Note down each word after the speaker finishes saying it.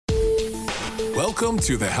Welcome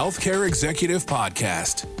to the Healthcare Executive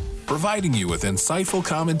Podcast, providing you with insightful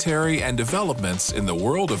commentary and developments in the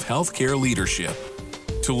world of healthcare leadership.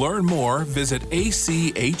 To learn more, visit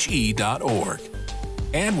ache.org.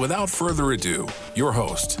 And without further ado, your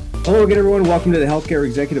host. Hello again, everyone. Welcome to the Healthcare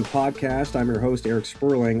Executive Podcast. I'm your host, Eric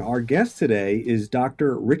Sperling. Our guest today is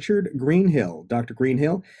Dr. Richard Greenhill. Dr.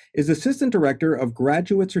 Greenhill is Assistant Director of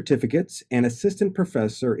Graduate Certificates and Assistant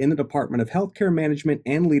Professor in the Department of Healthcare Management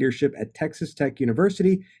and Leadership at Texas Tech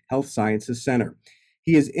University Health Sciences Center.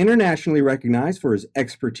 He is internationally recognized for his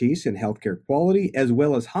expertise in healthcare quality, as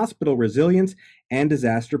well as hospital resilience and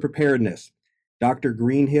disaster preparedness. Dr.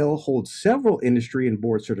 Greenhill holds several industry and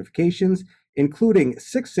board certifications, including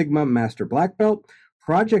Six Sigma Master Black Belt,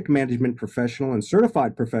 Project Management Professional and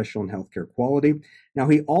Certified Professional in Healthcare Quality. Now,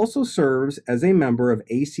 he also serves as a member of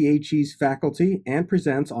ACHE's faculty and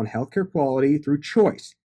presents on healthcare quality through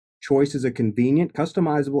Choice. Choice is a convenient,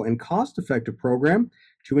 customizable, and cost-effective program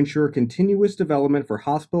to ensure continuous development for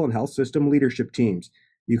hospital and health system leadership teams.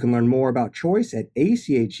 You can learn more about Choice at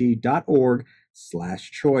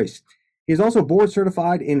ache.org/choice. He is also board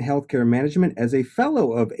certified in healthcare management as a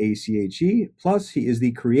fellow of ACHE. Plus, he is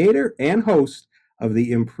the creator and host of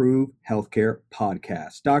the Improve Healthcare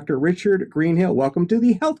podcast. Dr. Richard Greenhill, welcome to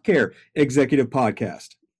the Healthcare Executive Podcast.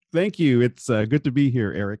 Thank you. It's good to be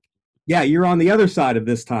here, Eric. Yeah, you're on the other side of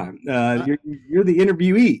this time. You're the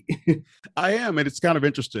interviewee. I am, and it's kind of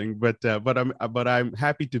interesting, but I'm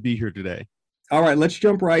happy to be here today. All right, let's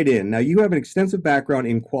jump right in. Now, you have an extensive background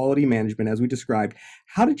in quality management, as we described.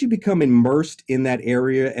 How did you become immersed in that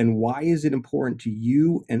area, and why is it important to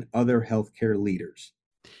you and other healthcare leaders?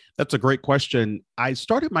 That's a great question. I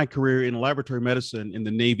started my career in laboratory medicine in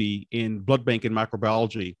the Navy in blood bank and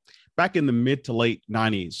microbiology back in the mid to late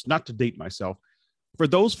 90s, not to date myself. For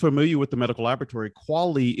those familiar with the medical laboratory,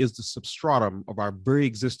 quality is the substratum of our very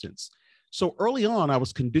existence. So early on, I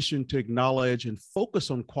was conditioned to acknowledge and focus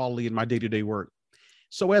on quality in my day-to-day work.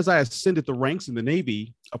 So as I ascended the ranks in the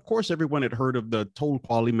Navy, of course, everyone had heard of the total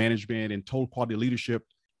quality management and total quality leadership.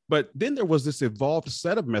 But then there was this evolved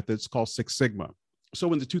set of methods called Six Sigma.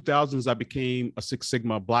 So in the 2000s, I became a Six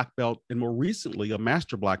Sigma Black Belt and more recently, a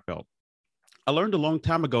Master Black Belt. I learned a long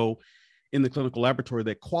time ago in the clinical laboratory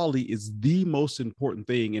that quality is the most important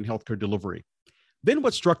thing in healthcare delivery. Then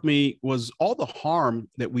what struck me was all the harm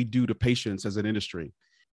that we do to patients as an industry.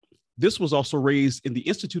 This was also raised in the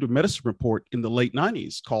Institute of Medicine report in the late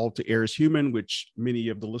 90s called To Err is Human, which many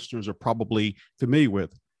of the listeners are probably familiar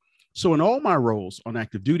with. So in all my roles on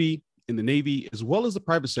active duty, in the Navy, as well as the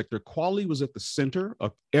private sector, quality was at the center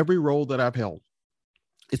of every role that I've held.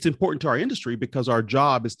 It's important to our industry because our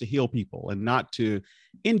job is to heal people and not to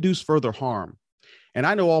induce further harm. And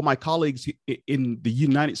I know all my colleagues in the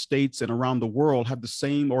United States and around the world have the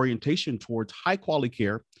same orientation towards high quality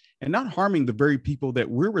care and not harming the very people that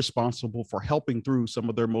we're responsible for helping through some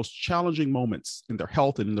of their most challenging moments in their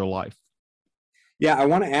health and in their life. Yeah, I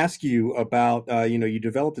want to ask you about, you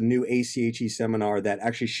developed a new ACHE seminar that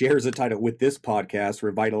actually shares a title with this podcast,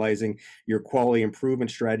 Revitalizing Your Quality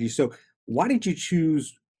Improvement Strategy. So why did you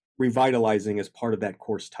choose Revitalizing as part of that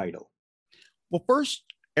course title? Well, first,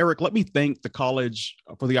 Eric, let me thank the college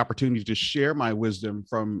for the opportunity to share my wisdom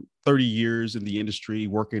from 30 years in the industry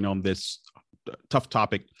working on this tough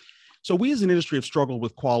topic. So we as an industry have struggled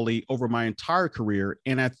with quality over my entire career.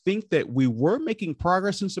 And I think that we were making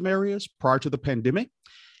progress in some areas prior to the pandemic.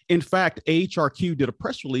 In fact, AHRQ did a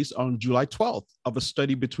press release on July 12th of a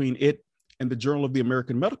study between it and the Journal of the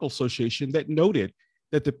American Medical Association that noted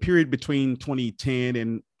that the period between 2010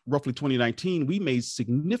 and roughly 2019, we made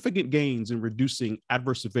significant gains in reducing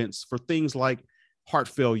adverse events for things like heart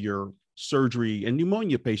failure, surgery, and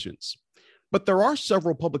pneumonia patients. But there are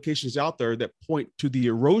several publications out there that point to the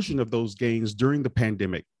erosion of those gains during the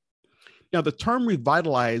pandemic. Now, the term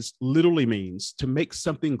revitalize literally means to make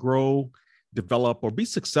something grow, develop, or be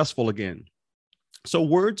successful again. So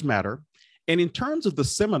words matter. And in terms of the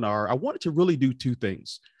seminar, I wanted to really do two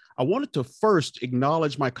things. I wanted to first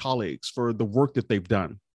acknowledge my colleagues for the work that they've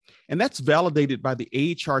done. And that's validated by the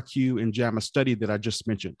AHRQ and JAMA study that I just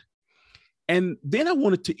mentioned. And then I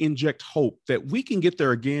wanted to inject hope that we can get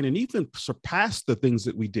there again and even surpass the things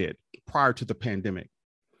that we did prior to the pandemic.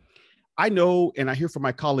 I know, and I hear from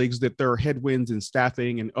my colleagues that there are headwinds in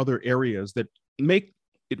staffing and other areas that make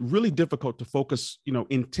it really difficult to focus,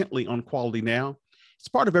 intently on quality now. It's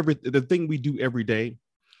part of the thing we do every day.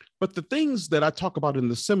 But the things that I talk about in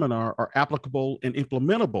the seminar are applicable and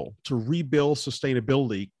implementable to rebuild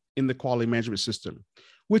sustainability in the quality management system,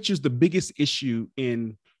 which is the biggest issue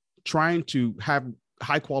in trying to have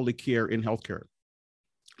high quality care in healthcare.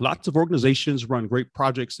 Lots of organizations run great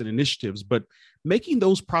projects and initiatives, but making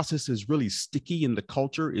those processes really sticky in the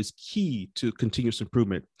culture is key to continuous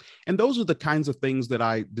improvement. And those are the kinds of things that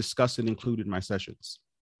I discuss and include in my sessions.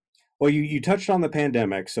 Well, you touched on the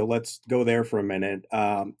pandemic, so let's go there for a minute.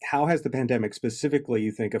 How has the pandemic specifically,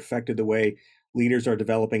 you think, affected the way leaders are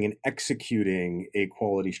developing and executing a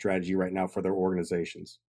quality strategy right now for their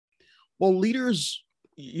organizations? Well, leaders,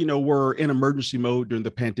 were in emergency mode during the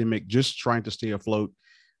pandemic, just trying to stay afloat.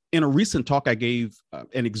 In a recent talk I gave,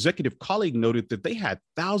 an executive colleague noted that they had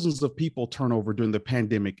thousands of people turnover during the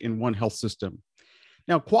pandemic in one health system.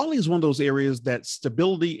 Now, quality is one of those areas that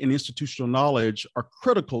stability and institutional knowledge are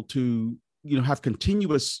critical to, have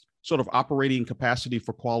continuous sort of operating capacity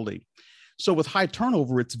for quality. So with high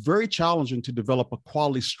turnover, it's very challenging to develop a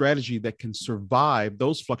quality strategy that can survive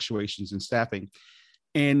those fluctuations in staffing.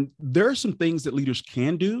 And there are some things that leaders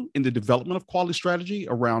can do in the development of quality strategy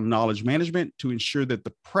around knowledge management to ensure that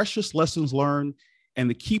the precious lessons learned and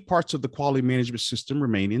the key parts of the quality management system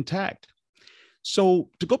remain intact. So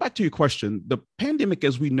to go back to your question, the pandemic,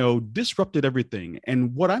 as we know, disrupted everything.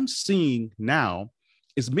 And what I'm seeing now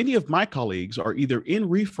is many of my colleagues are either in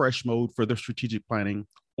refresh mode for their strategic planning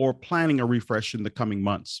or planning a refresh in the coming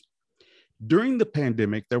months. During the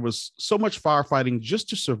pandemic, there was so much firefighting just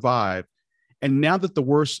to survive. And now that the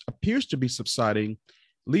worst appears to be subsiding,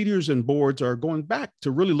 leaders and boards are going back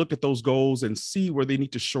to really look at those goals and see where they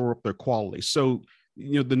need to shore up their quality. So,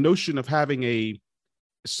 the notion of having a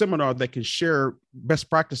seminar that can share best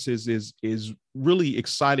practices is really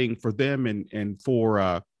exciting for them and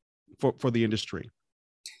for the industry.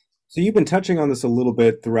 So you've been touching on this a little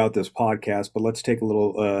bit throughout this podcast, but let's take a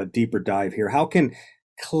little deeper dive here. How can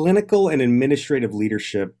clinical and administrative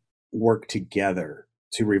leadership work together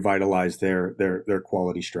to revitalize their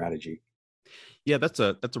quality strategy? Yeah, that's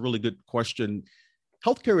a really good question.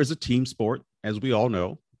 Healthcare is a team sport, as we all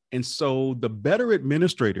know. And so the better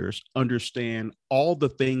administrators understand all the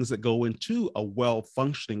things that go into a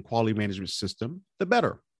well-functioning quality management system, the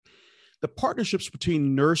better. The partnerships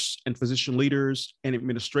between nurse and physician leaders and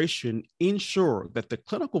administration ensure that the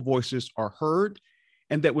clinical voices are heard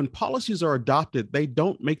and that when policies are adopted, they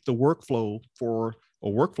don't make the workflows for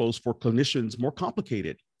clinicians more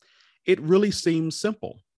complicated. It really seems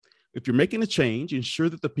simple. If you're making a change, ensure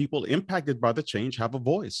that the people impacted by the change have a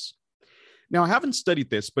voice. Now, I haven't studied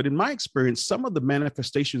this, but in my experience, some of the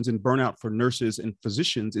manifestations in burnout for nurses and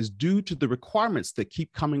physicians is due to the requirements that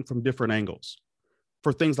keep coming from different angles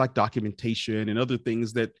for things like documentation and other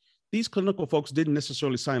things that these clinical folks didn't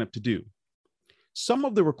necessarily sign up to do. Some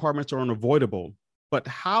of the requirements are unavoidable, but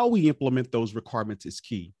how we implement those requirements is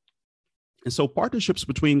key. And so partnerships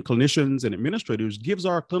between clinicians and administrators gives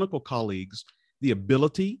our clinical colleagues the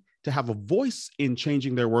ability to have a voice in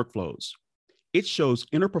changing their workflows. It shows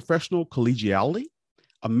interprofessional collegiality,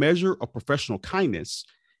 a measure of professional kindness,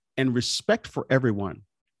 and respect for everyone.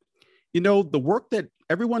 The work that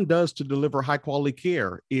everyone does to deliver high quality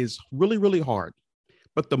care is really, really hard.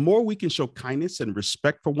 But the more we can show kindness and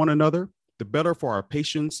respect for one another, the better for our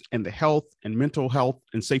patients and the health and mental health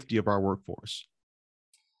and safety of our workforce.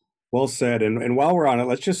 Well said. And while we're on it,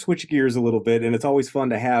 let's just switch gears a little bit. And it's always fun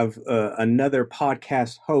to have another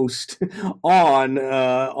podcast host on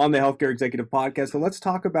the Healthcare Executive Podcast. So let's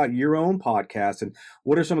talk about your own podcast and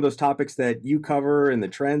what are some of those topics that you cover and the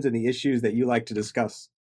trends and the issues that you like to discuss?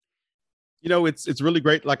 It's really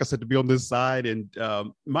great, like I said, to be on this side. And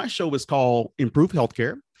my show is called Improve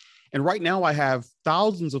Healthcare. And right now I have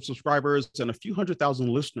thousands of subscribers and a few 100,000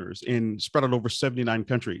 listeners spread out over 79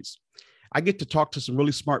 countries. I get to talk to some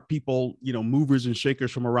really smart people, movers and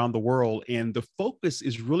shakers from around the world. And the focus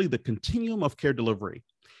is really the continuum of care delivery.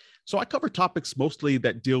 So I cover topics mostly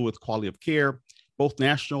that deal with quality of care, both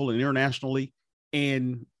national and internationally,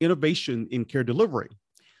 and innovation in care delivery.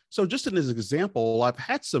 So just as an example, I've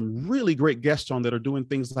had some really great guests on that are doing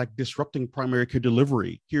things like disrupting primary care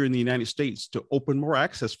delivery here in the United States to open more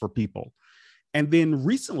access for people. And then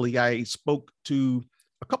recently I spoke to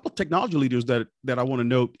a couple of technology leaders that I want to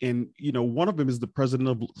note. And, one of them is the president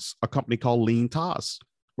of a company called LeanTaaS,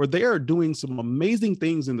 where they are doing some amazing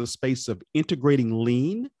things in the space of integrating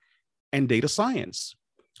lean and data science.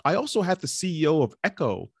 I also had the CEO of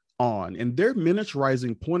Echo on, and they're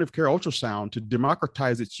miniaturizing point of care ultrasound to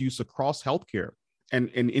democratize its use across healthcare and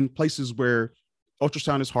in places where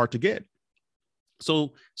ultrasound is hard to get.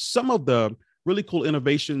 So some of the really cool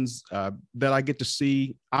innovations that I get to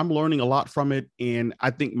see, I'm learning a lot from it. And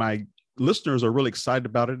I think my listeners are really excited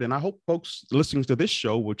about it. And I hope folks listening to this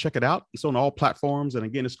show will check it out. It's on all platforms. And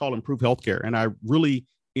again, it's called Improve Healthcare. And I really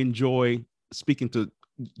enjoy speaking to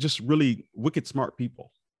just really wicked smart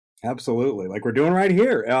people. Absolutely. Like we're doing right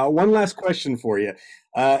here. One last question for you.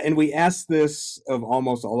 And we ask this of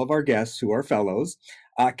almost all of our guests who are fellows.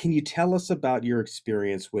 Can you tell us about your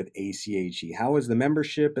experience with ACHE? How has the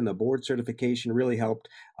membership and the board certification really helped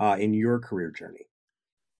in your career journey?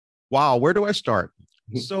 Wow, where do I start?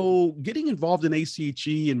 So getting involved in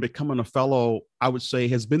ACHE and becoming a fellow, I would say,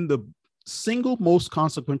 has been the single most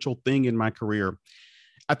consequential thing in my career.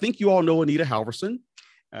 I think you all know Anita Halverson.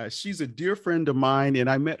 She's a dear friend of mine, and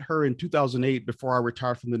I met her in 2008 before I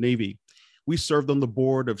retired from the Navy. We served on the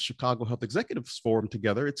board of Chicago Health Executives Forum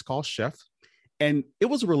together. It's called CHEF. And it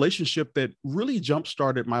was a relationship that really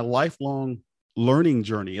jump-started my lifelong learning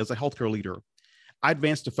journey as a healthcare leader. I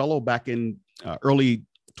advanced to fellow back in early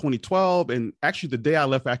 2012, and actually the day I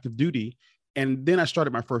left active duty. And then I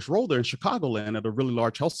started my first role there in Chicagoland at a really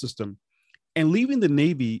large health system. And leaving the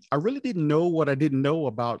Navy, I really didn't know what I didn't know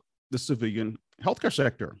about the civilian healthcare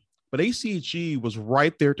sector. But ACHE was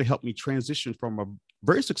right there to help me transition from a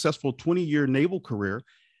very successful 20-year naval career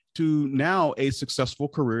to now a successful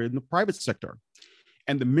career in the private sector.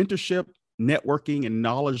 And the mentorship, networking, and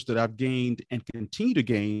knowledge that I've gained and continue to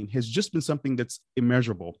gain has just been something that's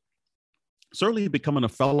immeasurable. Certainly becoming a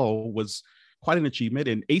fellow was quite an achievement,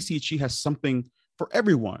 and ACHE has something for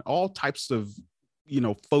everyone, all types of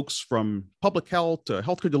folks from public health to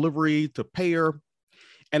healthcare delivery to payer.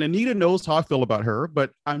 And Anita knows how I feel about her,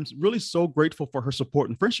 but I'm really so grateful for her support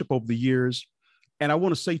and friendship over the years. And I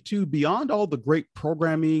want to say too, beyond all the great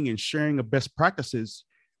programming and sharing of best practices,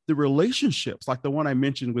 the relationships like the one I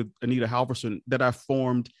mentioned with Anita Halverson that I've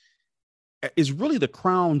formed is really the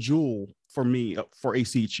crown jewel for me for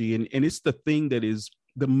ACHE. And it's the thing that is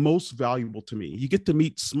the most valuable to me. You get to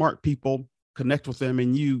meet smart people, connect with them,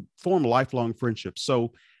 and you form lifelong friendships.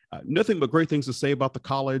 So nothing but great things to say about the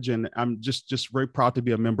college. And I'm just very proud to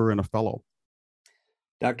be a member and a fellow.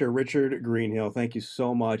 Dr. Richard Greenhill, thank you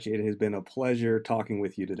so much. It has been a pleasure talking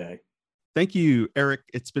with you today. Thank you, Eric.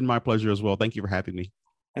 It's been my pleasure as well. Thank you for having me.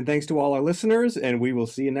 And thanks to all our listeners. And we will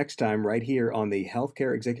see you next time right here on the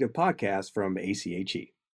Healthcare Executive Podcast from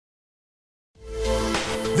ACHE.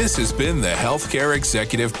 This has been the Healthcare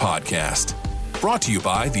Executive Podcast, brought to you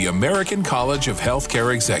by the American College of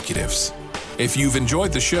Healthcare Executives. If you've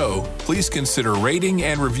enjoyed the show, please consider rating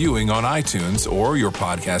and reviewing on iTunes or your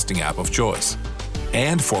podcasting app of choice.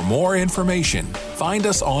 And for more information, find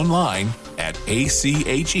us online at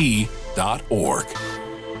ache.org.